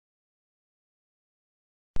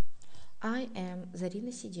I am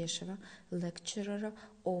Sidешova, lecturer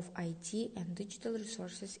of IT and Digital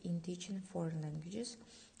Resources in Teaching Foreign Languages.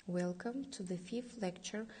 Welcome to the fifth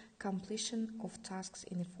lecture, Completion of Tasks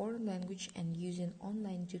in a Foreign Language and Using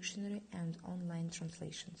Online Dictionary and Online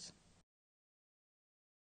Translations.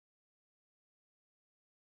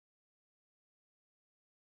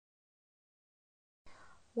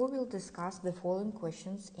 We will discuss the following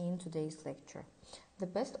questions in today's lecture. The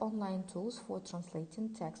best online tools for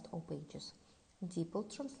translating text or pages. DeepL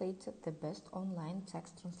Translator, the best online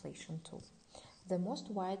text translation tool. The most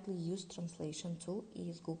widely used translation tool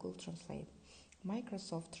is Google Translate,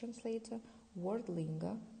 Microsoft Translator,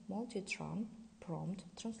 WordLingo, Multitran, Prompt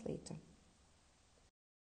Translator.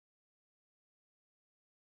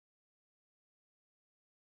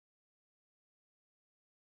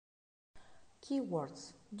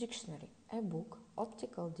 Keywords: dictionary, a book,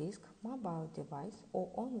 optical disc, mobile device, or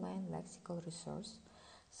online lexical resource,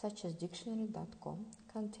 such as dictionary.com,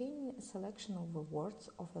 containing a selection of the words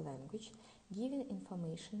of a language, giving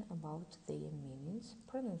information about their meanings,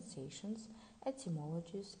 pronunciations,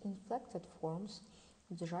 etymologies, inflected forms,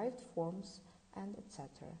 derived forms, and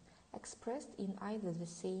etc., expressed in either the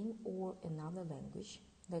same or another language,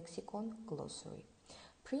 lexicon, glossary.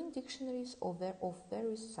 Print dictionaries of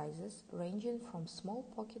various sizes, ranging from small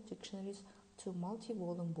pocket dictionaries to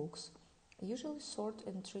multi-volume books, usually sort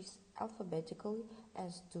entries alphabetically,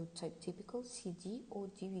 as do typical CD or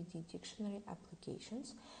DVD dictionary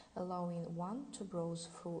applications, allowing one to browse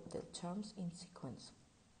through the terms in sequence.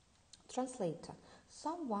 Translator: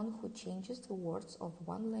 someone who changes the words of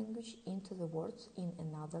one language into the words in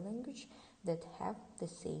another language that have the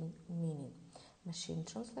same meaning. Machine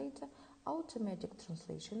translator: automatic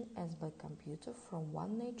translation as by computer from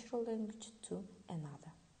one natural language to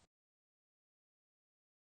another.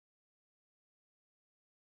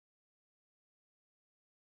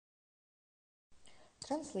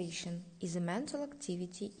 Translation is a mental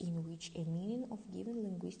activity in which a meaning of given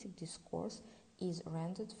linguistic discourse is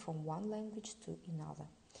rendered from one language to another.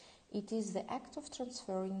 It is the act of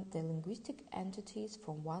transferring the linguistic entities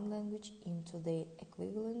from one language into their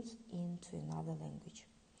equivalents into another language.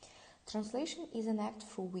 Translation is an act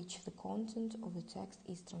through which the content of the text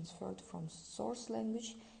is transferred from source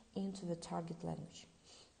language into the target language.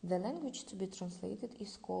 The language to be translated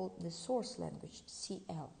is called the source language,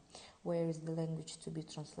 CL, whereas the language to be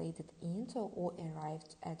translated into or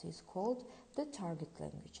arrived at is called the target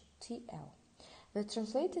language, TL. The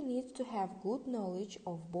translator needs to have good knowledge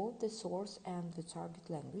of both the source and the target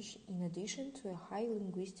language, in addition to a high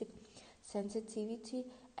linguistic sensitivity,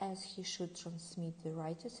 as he should transmit the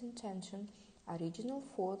writer's intention, original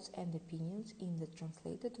thoughts and opinions in the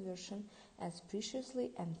translated version as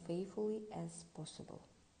preciously and faithfully as possible.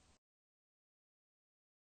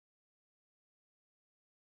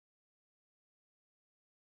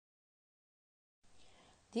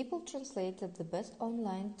 DeepL Translator, the best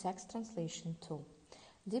online text translation tool.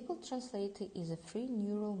 DeepL Translator is a free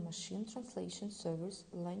neural machine translation service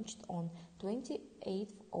launched on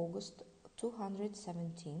 28 August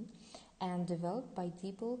 2017 and developed by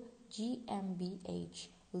DeepL GmbH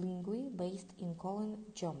Lingui based in Cologne,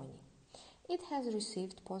 Germany. It has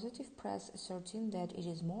received positive press asserting that it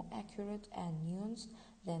is more accurate and nuanced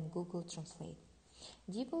than Google Translate.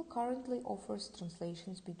 DeepL currently offers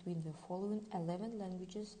translations between the following 11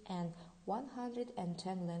 languages and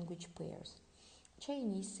 110 language pairs: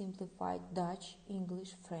 Chinese simplified, Dutch,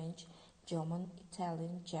 English, French, German,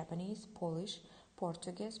 Italian, Japanese, Polish,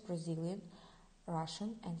 Portuguese, Brazilian,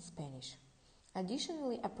 Russian, and Spanish.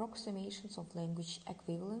 Additionally, approximations of language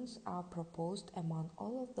equivalents are proposed among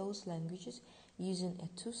all of those languages using a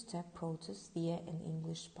two-step process via an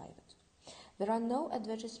English pivot. There are no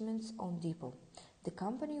advertisements on DeepL. The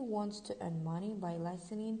company wants to earn money by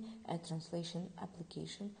licensing a translation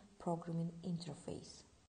application programming interface.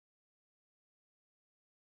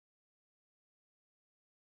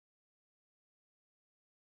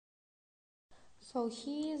 So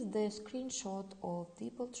here is the screenshot of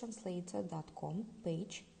deepletranslator.com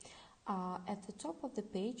page. At the top of the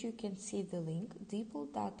page you can see the link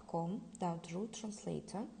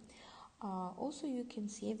deepl.com.ru/translator. Also you can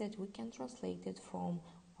see that we can translate it from,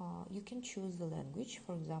 you can choose the language.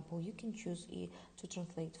 For example, you can choose to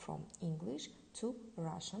translate from English to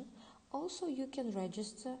Russian. Also you can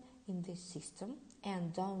register in this system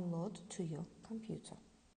and download to your computer.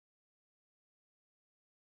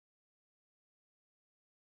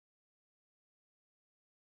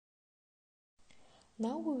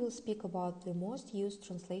 Now we will speak about the most used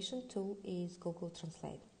translation tool is Google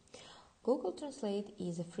Translate. Google Translate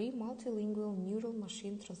is a free multilingual neural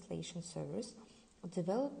machine translation service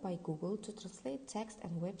developed by Google to translate text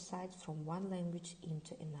and websites from one language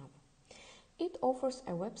into another. It offers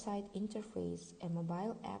a website interface, a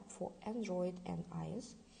mobile app for Android and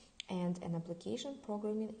iOS, and an application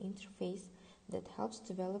programming interface that helps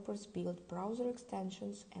developers build browser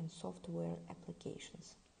extensions and software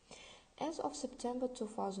applications. As of September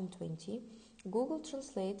 2020, Google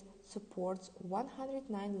Translate supports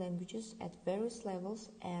 109 languages at various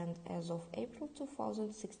levels, and as of April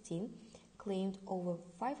 2016, claimed over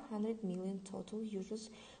 500 million total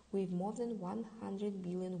users with more than 100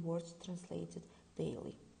 billion words translated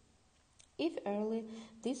daily. If earlier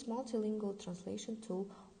this multilingual translation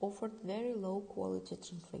tool offered very low quality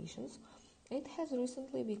translations, it has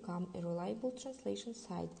recently become a reliable translation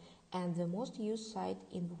site and the most used site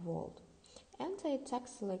in the world. Enter a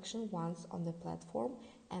text selection once on the platform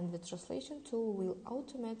and the translation tool will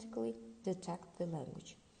automatically detect the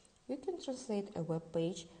language. You can translate a web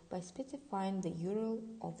page by specifying the URL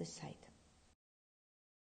of the site.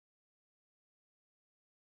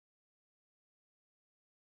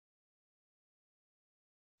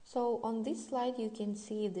 So on this slide you can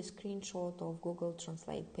see the screenshot of Google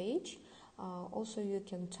Translate page. Also you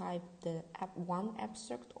can type the one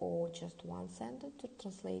abstract or just one sentence to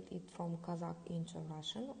translate it from Kazakh into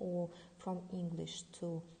Russian or from English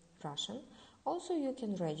to Russian. Also you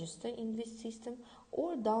can register in this system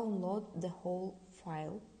or download the whole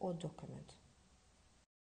file or document.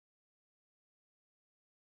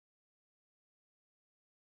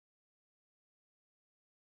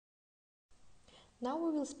 Now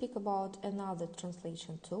we will speak about another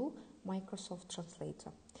translation tool, Microsoft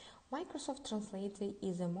Translator. Microsoft Translator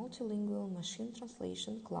is a multilingual machine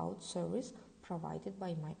translation cloud service provided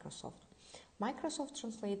by Microsoft. Microsoft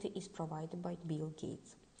Translator is provided by Bill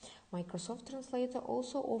Gates. Microsoft Translator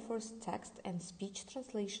also offers text and speech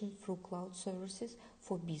translation through cloud services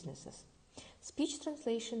for businesses. Speech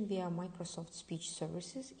translation via Microsoft Speech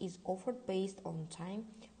Services is offered based on time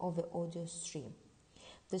of the audio stream.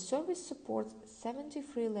 The service supports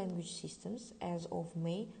 73 language systems as of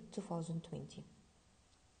May 2020.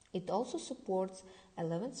 It also supports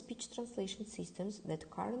 11 speech translation systems that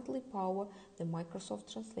currently power the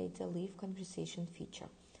Microsoft Translator Live Conversation feature,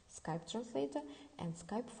 Skype Translator and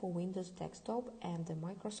Skype for Windows Desktop, and the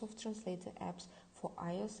Microsoft Translator apps for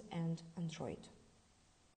iOS and Android.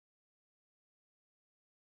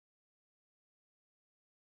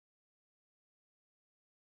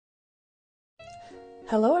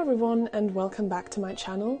 Hello everyone and welcome back to my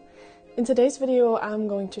channel. In today's video I'm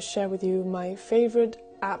going to share with you my favorite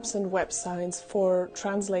apps and websites for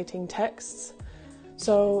translating texts.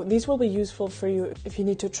 So these will be useful for you if you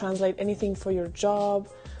need to translate anything for your job,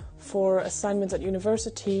 for assignments at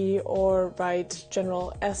university, or write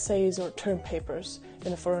general essays or term papers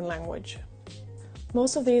in a foreign language.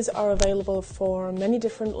 Most of these are available for many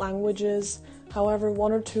different languages. However,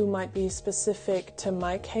 one or two might be specific to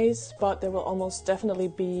my case, but there will almost definitely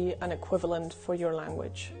be an equivalent for your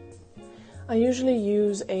language. I usually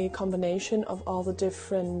use a combination of all the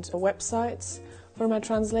different websites for my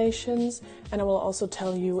translations, and I will also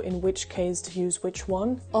tell you in which case to use which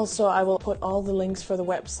one. Also, I will put all the links for the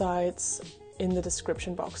websites in the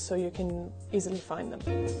description box so you can easily find them.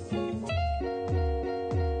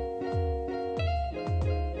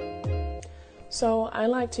 So I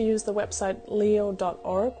like to use the website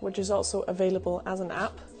leo.org, which is also available as an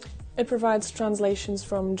app. It provides translations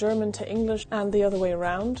from German to English and the other way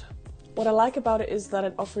around. What I like about it is that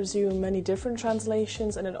it offers you many different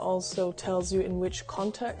translations, and it also tells you in which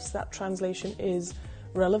context that translation is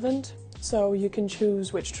relevant. So you can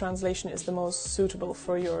choose which translation is the most suitable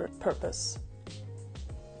for your purpose.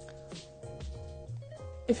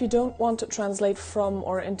 If you don't want to translate from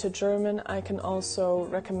or into German, I can also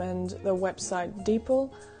recommend the website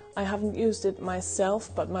DeepL. I haven't used it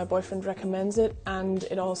myself, but my boyfriend recommends it, and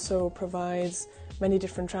it also provides many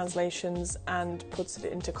different translations and puts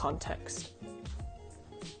it into context.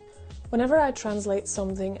 Whenever I translate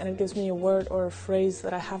something and it gives me a word or a phrase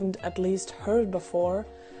that I haven't at least heard before,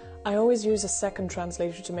 I always use a second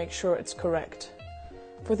translator to make sure it's correct.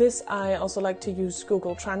 For this, I also like to use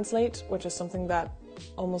Google Translate, which is something that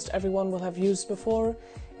almost everyone will have used before.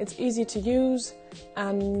 It's easy to use,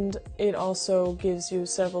 and it also gives you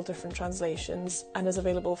several different translations and is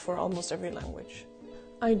available for almost every language.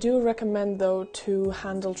 I do recommend, though, to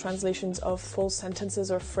handle translations of full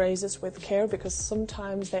sentences or phrases with care, because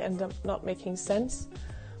sometimes they end up not making sense,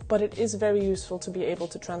 but it is very useful to be able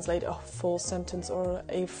to translate a full sentence or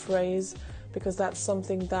a phrase, because that's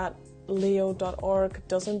something that leo.org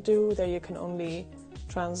doesn't do. There you can only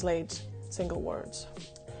translate single words.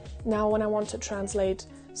 Now, when I want to translate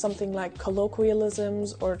something like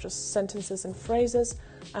colloquialisms or just sentences and phrases,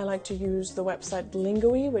 I like to use the website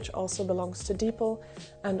Lingui, which also belongs to DeepL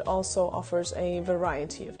and also offers a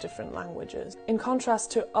variety of different languages. In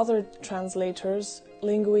contrast to other translators,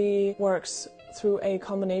 Lingui works through a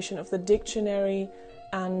combination of the dictionary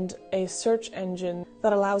and a search engine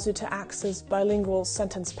that allows you to access bilingual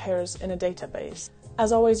sentence pairs in a database.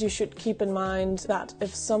 As always, you should keep in mind that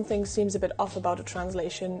if something seems a bit off about a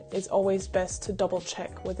translation, it's always best to double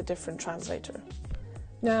check with a different translator.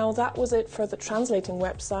 Now, that was it for the translating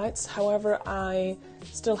websites. However, I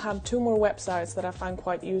still have 2 more websites that I find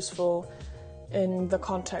quite useful in the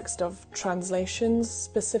context of translations,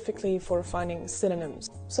 specifically for finding synonyms.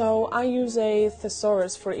 So I use a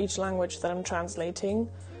thesaurus for each language that I'm translating.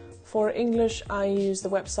 For English, I use the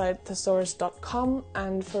website thesaurus.com,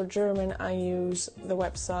 and for German, I use the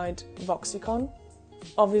website Voxicon.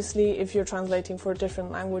 Obviously, if you're translating for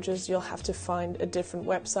different languages, you'll have to find a different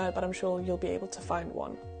website, but I'm sure you'll be able to find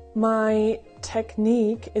one. My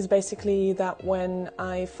technique is basically that when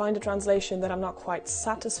I find a translation that I'm not quite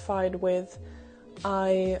satisfied with,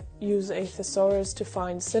 I use a thesaurus to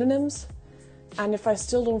find synonyms, and if I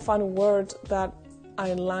still don't find a word that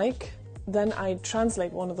I like, then I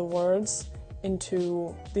translate one of the words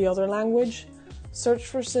into the other language, search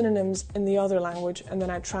for synonyms in the other language, and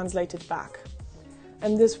then I translate it back.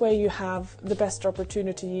 And this way you have the best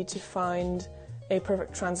opportunity to find a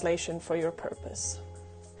perfect translation for your purpose.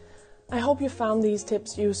 I hope you found these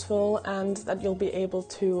tips useful and that you'll be able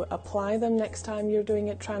to apply them next time you're doing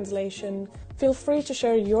a translation. Feel free to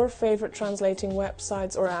share your favorite translating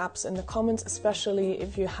websites or apps in the comments, especially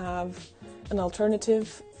if you have an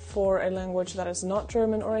alternative for a language that is not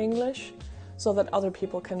German or English, so that other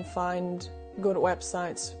people can find good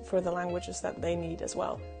websites for the languages that they need as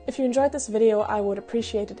well. If you enjoyed this video, I would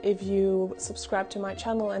appreciate it if you subscribe to my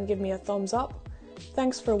channel and give me a thumbs up.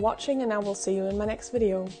 Thanks for watching, and I will see you in my next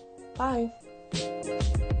video. Bye!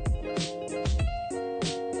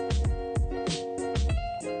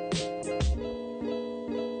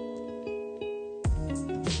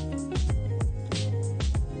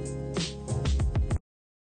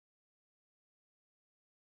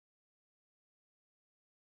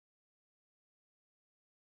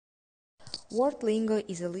 WordLingo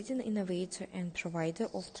is a leading innovator and provider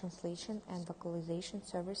of translation and vocalization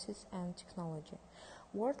services and technology.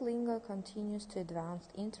 WordLingo continues to advance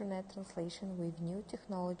internet translation with new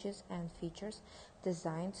technologies and features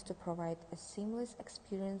designed to provide a seamless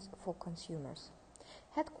experience for consumers.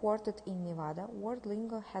 Headquartered in Nevada,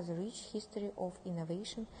 WordLingo has a rich history of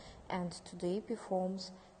innovation and today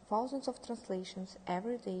performs thousands of translations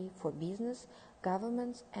every day for business,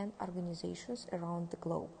 governments, and organizations around the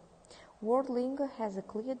globe. WordLingo has a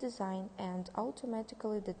clear design and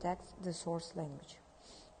automatically detects the source language.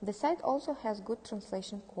 The site also has good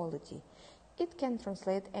translation quality. It can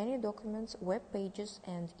translate any documents, web pages,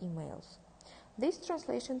 and emails. This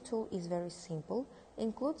translation tool is very simple,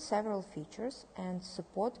 includes several features, and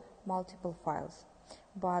supports multiple files.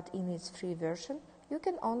 But in its free version, you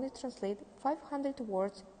can only translate 500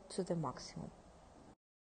 words to the maximum.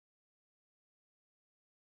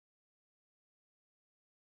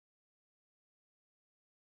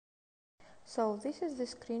 So this is the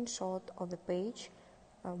screenshot of the page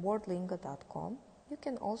wordlingo.com. You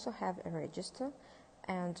can also have a register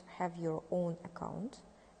and have your own account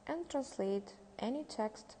and translate any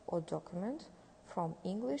text or document from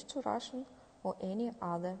English to Russian or any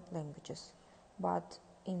other languages. But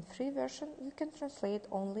in free version you can translate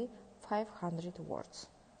only 500 words.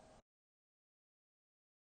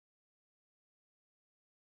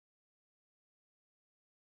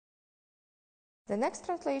 The next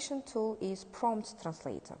translation tool is Prompt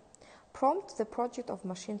Translator. Prompt, the project of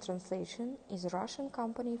machine translation, is a Russian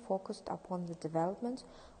company focused upon the development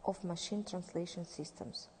of machine translation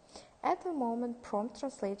systems. At the moment, prompt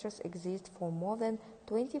translators exist for more than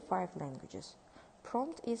 25 languages.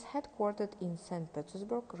 Prompt is headquartered in St.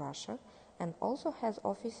 Petersburg, Russia, and also has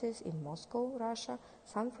offices in Moscow, Russia,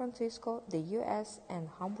 San Francisco, the US, and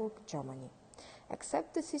Hamburg, Germany.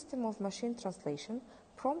 Except the system of machine translation,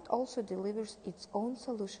 Prompt also delivers its own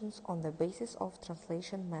solutions on the basis of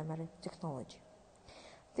translation memory technology.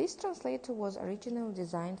 This translator was originally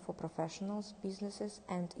designed for professionals, businesses,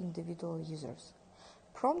 and individual users.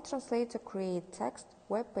 Prompt Translator creates text,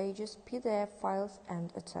 web pages, PDF files,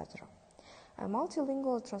 and etc. A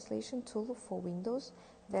multilingual translation tool for Windows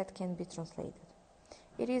that can be translated.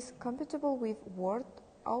 It is compatible with Word,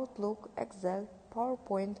 Outlook, Excel,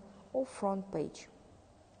 PowerPoint, or front page.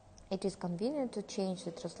 It is convenient to change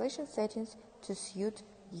the translation settings to suit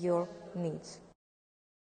your needs.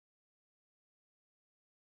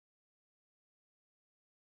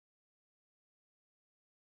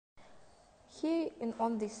 Here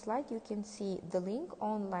on this slide you can see the link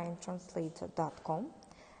onlinetranslator.com,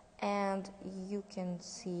 and you can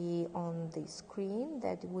see on the screen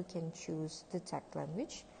that we can choose the text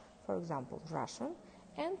language, for example Russian,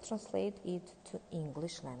 and translate it to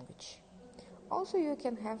English language. Also, you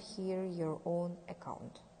can have here your own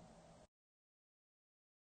account.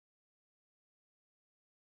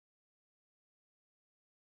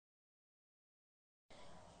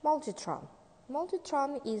 Multitran.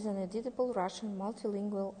 Multitran is an editable Russian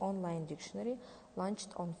multilingual online dictionary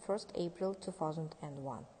launched on 1st April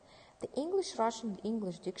 2001. The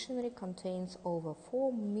English-Russian-English dictionary contains over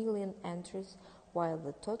 4 million entries, while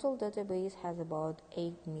the total database has about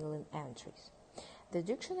 8 million entries. The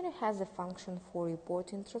dictionary has a function for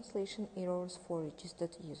reporting translation errors for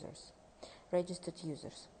registered users.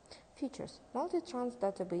 Features. Multitran's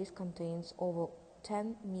database contains over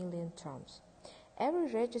 10 million terms. Every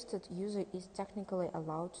registered user is technically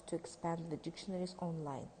allowed to expand the dictionaries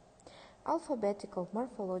online. Alphabetical,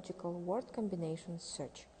 morphological, word combinations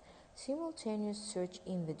search. Simultaneous search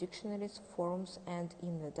in the dictionaries, forums, and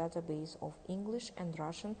in the database of English and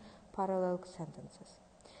Russian parallel sentences.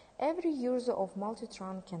 Every user of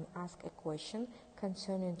Multitran can ask a question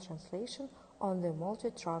concerning translation on the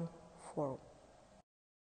Multitran forum.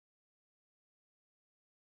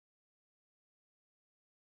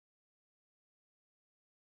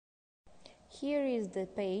 Here is the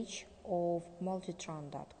page of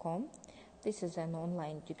multitran.com. This is an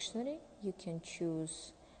online dictionary. You can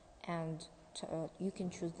choose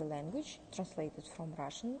the language, translate it from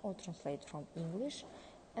Russian or translate from English,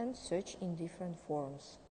 and search in different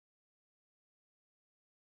forums.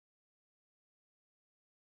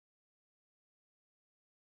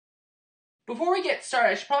 Before we get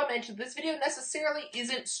started, I should probably mention this video necessarily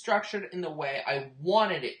isn't structured in the way I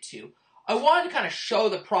wanted it to. I wanted to kind of show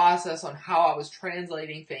the process on how I was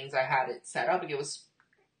translating things. I had it set up, and it was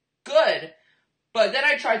good, but then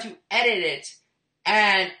I tried to edit it,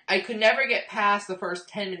 and I could never get past the first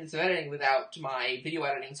 10 minutes of editing without my video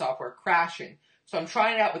editing software crashing. So I'm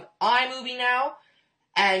trying it out with iMovie now,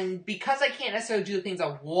 and because I can't necessarily do the things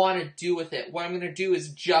I want to do with it, what I'm going to do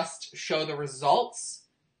is just show the results,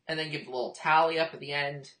 and then give a little tally up at the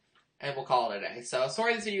end, and we'll call it a day. So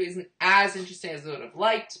sorry this video isn't as interesting as I would have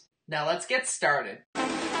liked. Now let's get started.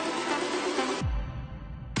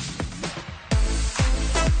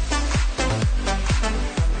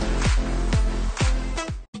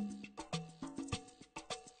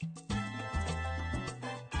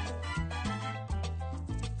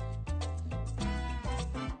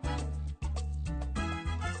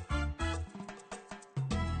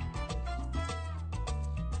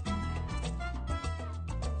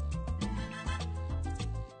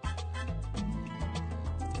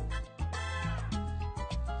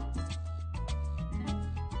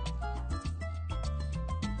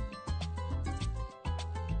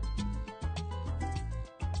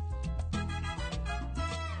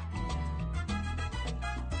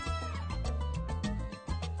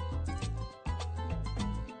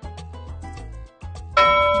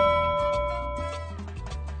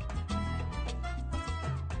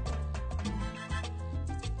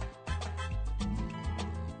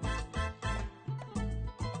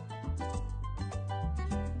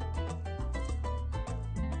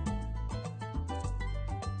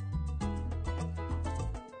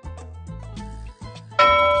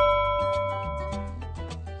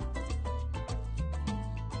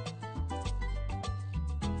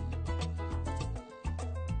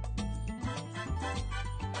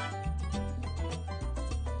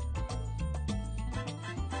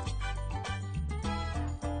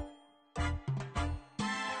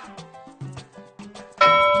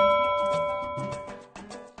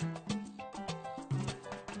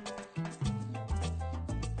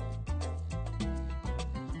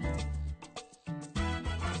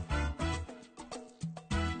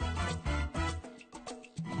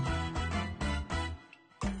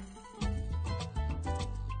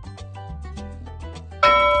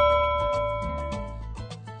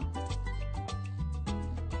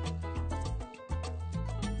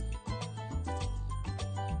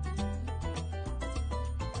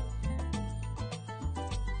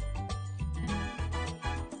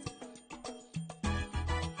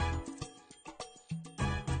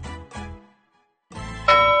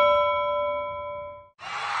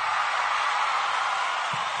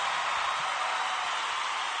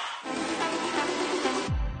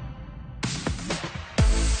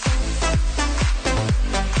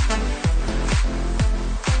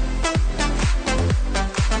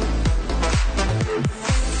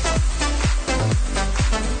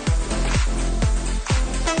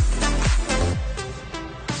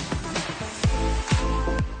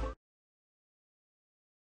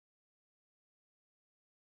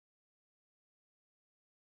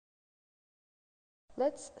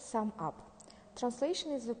 Let's sum up.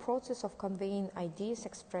 Translation is the process of conveying ideas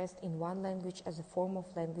expressed in one language as a form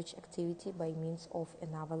of language activity by means of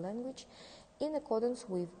another language in accordance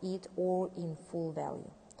with it or in full value.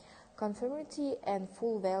 Conformity and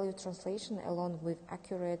full value translation, along with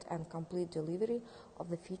accurate and complete delivery of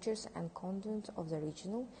the features and content of the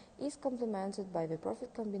original, is complemented by the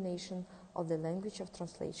perfect combination of the language of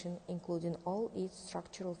translation, including all its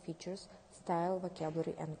structural features, style,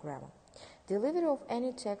 vocabulary, and grammar. Delivery of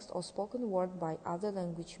any text or spoken word by other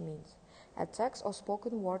language means a text or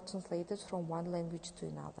spoken word translated from one language to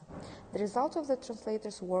another. The result of the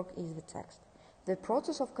translator's work is the text. The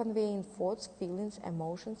process of conveying thoughts, feelings,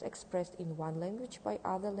 emotions expressed in one language by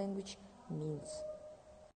other language means.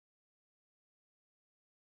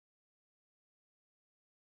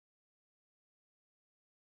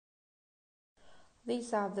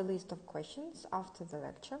 These are the list of questions after the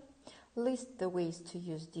lecture. List the ways to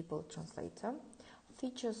use DeepL Translator.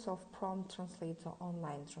 Features of Prompt Translator,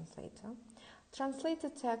 Online Translator. Translate the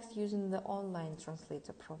text using the online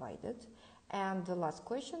translator provided. And the last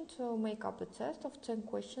question to make up a test of 10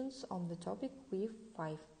 questions on the topic with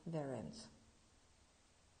 5 variants.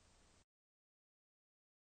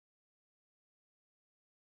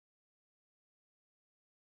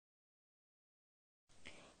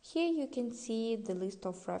 Here you can see the list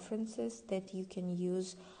of references that you can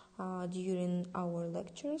use during our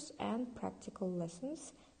lectures and practical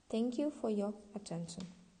lessons. Thank you for your attention.